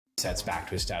sets back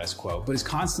to a status quo, but is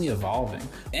constantly evolving.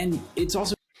 And it's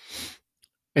also...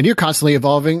 And you're constantly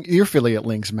evolving your affiliate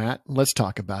links, Matt. Let's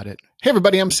talk about it. Hey,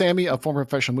 everybody, I'm Sammy, a former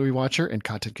professional movie watcher and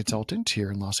content consultant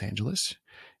here in Los Angeles.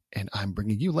 And I'm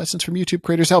bringing you lessons from YouTube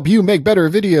creators to help you make better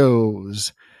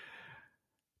videos.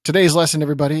 Today's lesson,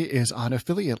 everybody, is on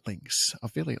affiliate links.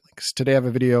 Affiliate links. Today I have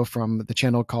a video from the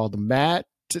channel called Matt.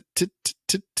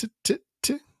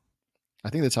 I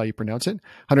think that's how you pronounce it.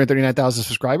 139,000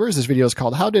 subscribers. This video is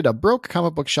called How Did a Broke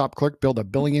Comic Book Shop Clerk Build a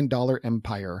 $1 billion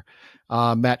Empire?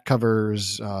 Matt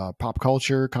covers pop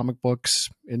culture, comic books,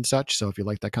 and such. So if you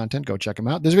like that content, go check him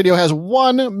out. This video has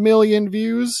 1 million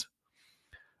views.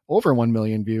 Over 1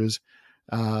 million views.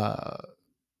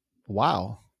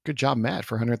 Wow. Good job, Matt,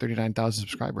 for 139,000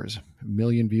 subscribers. A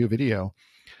million view video.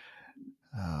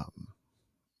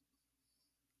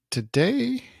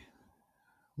 Today,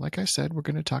 like I said, we're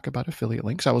going to talk about affiliate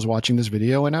links. I was watching this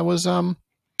video and I was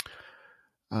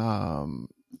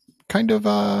kind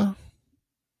of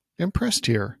impressed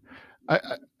here.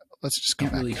 Let's just go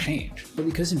back. Really changed, but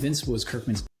because Invincible is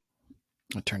Kirkman's...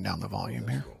 I'll turn down the volume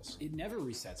here. It never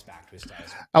resets back to a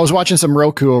status. I was watching some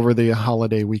Roku over the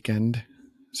holiday weekend,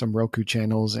 some Roku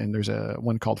channels, and there's a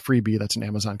one called Freebie. That's an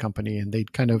Amazon company, and they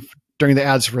kind of, during the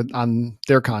ads on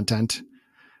their content,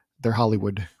 their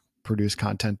Hollywood produced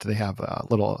content, they have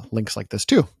little links like this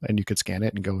too, and you could scan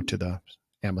it and go to the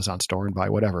Amazon store and buy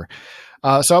whatever.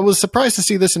 So I was surprised to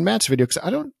see this in Matt's video because I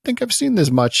don't think I've seen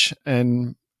this much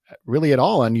and really at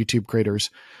all on YouTube creators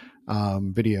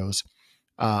videos.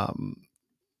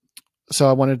 So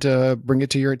I wanted to bring it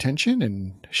to your attention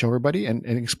and show everybody and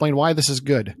explain why this is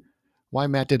good, why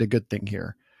Matt did a good thing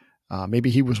here.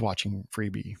 Maybe he was watching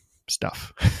Freebie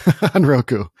stuff on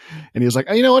Roku and he was like,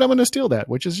 oh, you know what, I'm going to steal that,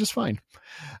 which is just fine.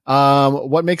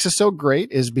 What makes it so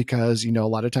great is because, you know, a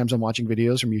lot of times I'm watching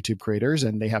videos from YouTube creators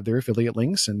and they have their affiliate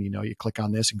links and, you know, you click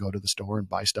on this and go to the store and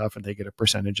buy stuff and they get a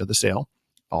percentage of the sale.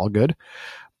 All good.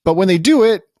 But when they do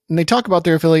it and they talk about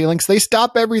their affiliate links, they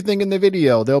stop everything in the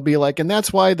video. They'll be like, and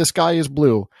that's why the sky is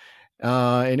blue.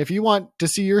 And if you want to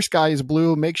see your sky is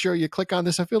blue, make sure you click on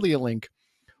this affiliate link.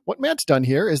 What Matt's done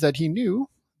here is that he knew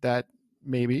that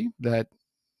maybe that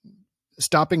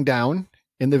stopping down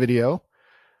in the video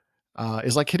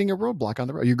is like hitting a roadblock on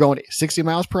the road. You're going 60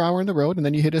 miles per hour in the road and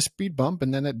then you hit a speed bump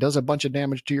and then it does a bunch of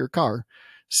damage to your car.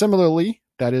 Similarly,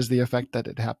 that is the effect that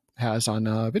it has on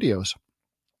videos.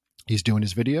 He's doing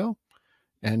his video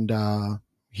and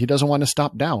he doesn't want to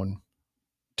stop down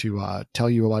to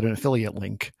tell you about an affiliate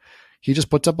link. He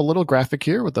just puts up a little graphic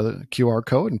here with a QR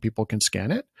code and people can scan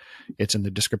it. It's in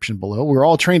the description below. We're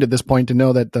all trained at this point to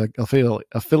know that the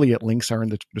affiliate links are in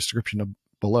the description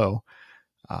below.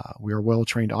 We are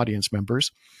well-trained audience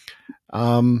members.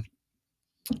 And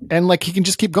like he can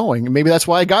just keep going. Maybe that's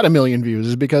why I got 1 million views,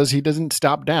 is because he doesn't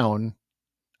stop down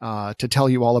to tell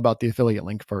you all about the affiliate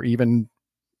link for even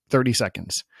 30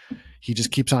 seconds. He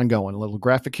just keeps on going. A little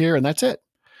graphic here and that's it.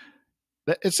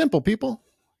 It's simple, people.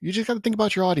 You just got to think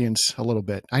about your audience a little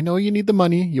bit. I know you need the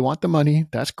money. You want the money.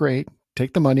 That's great.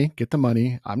 Take the money, get the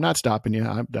money. I'm not stopping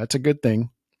you. That's a good thing.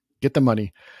 Get the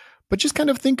money, but just kind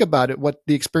of think about it, what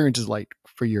the experience is like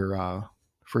for your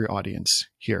audience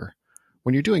here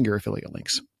when you're doing your affiliate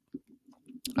links.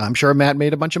 I'm sure Matt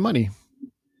made a bunch of money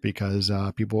because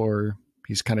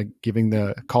he's kind of giving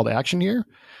the call to action here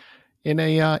in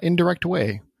a indirect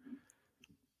way.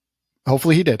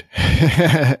 Hopefully he did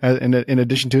in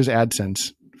addition to his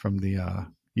AdSense from the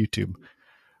YouTube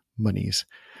monies.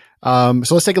 So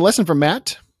let's take a lesson from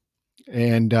Matt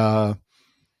and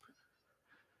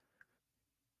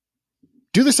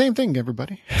do the same thing,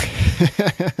 everybody.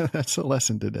 That's the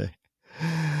lesson today.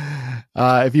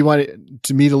 If you want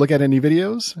me to look at any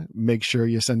videos, make sure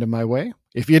you send them my way.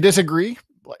 If you disagree,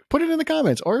 put it in the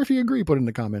comments. Or if you agree, put it in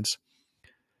the comments.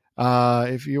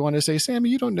 If you want to say,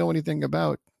 Sammy, you don't know anything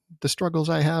about the struggles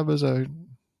I have as a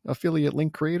affiliate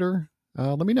link creator,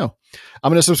 let me know.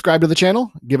 I'm going to subscribe to the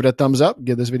channel, give it a thumbs up,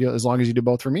 give this video as long as you do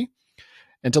both for me.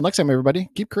 Until next time, everybody,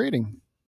 keep creating.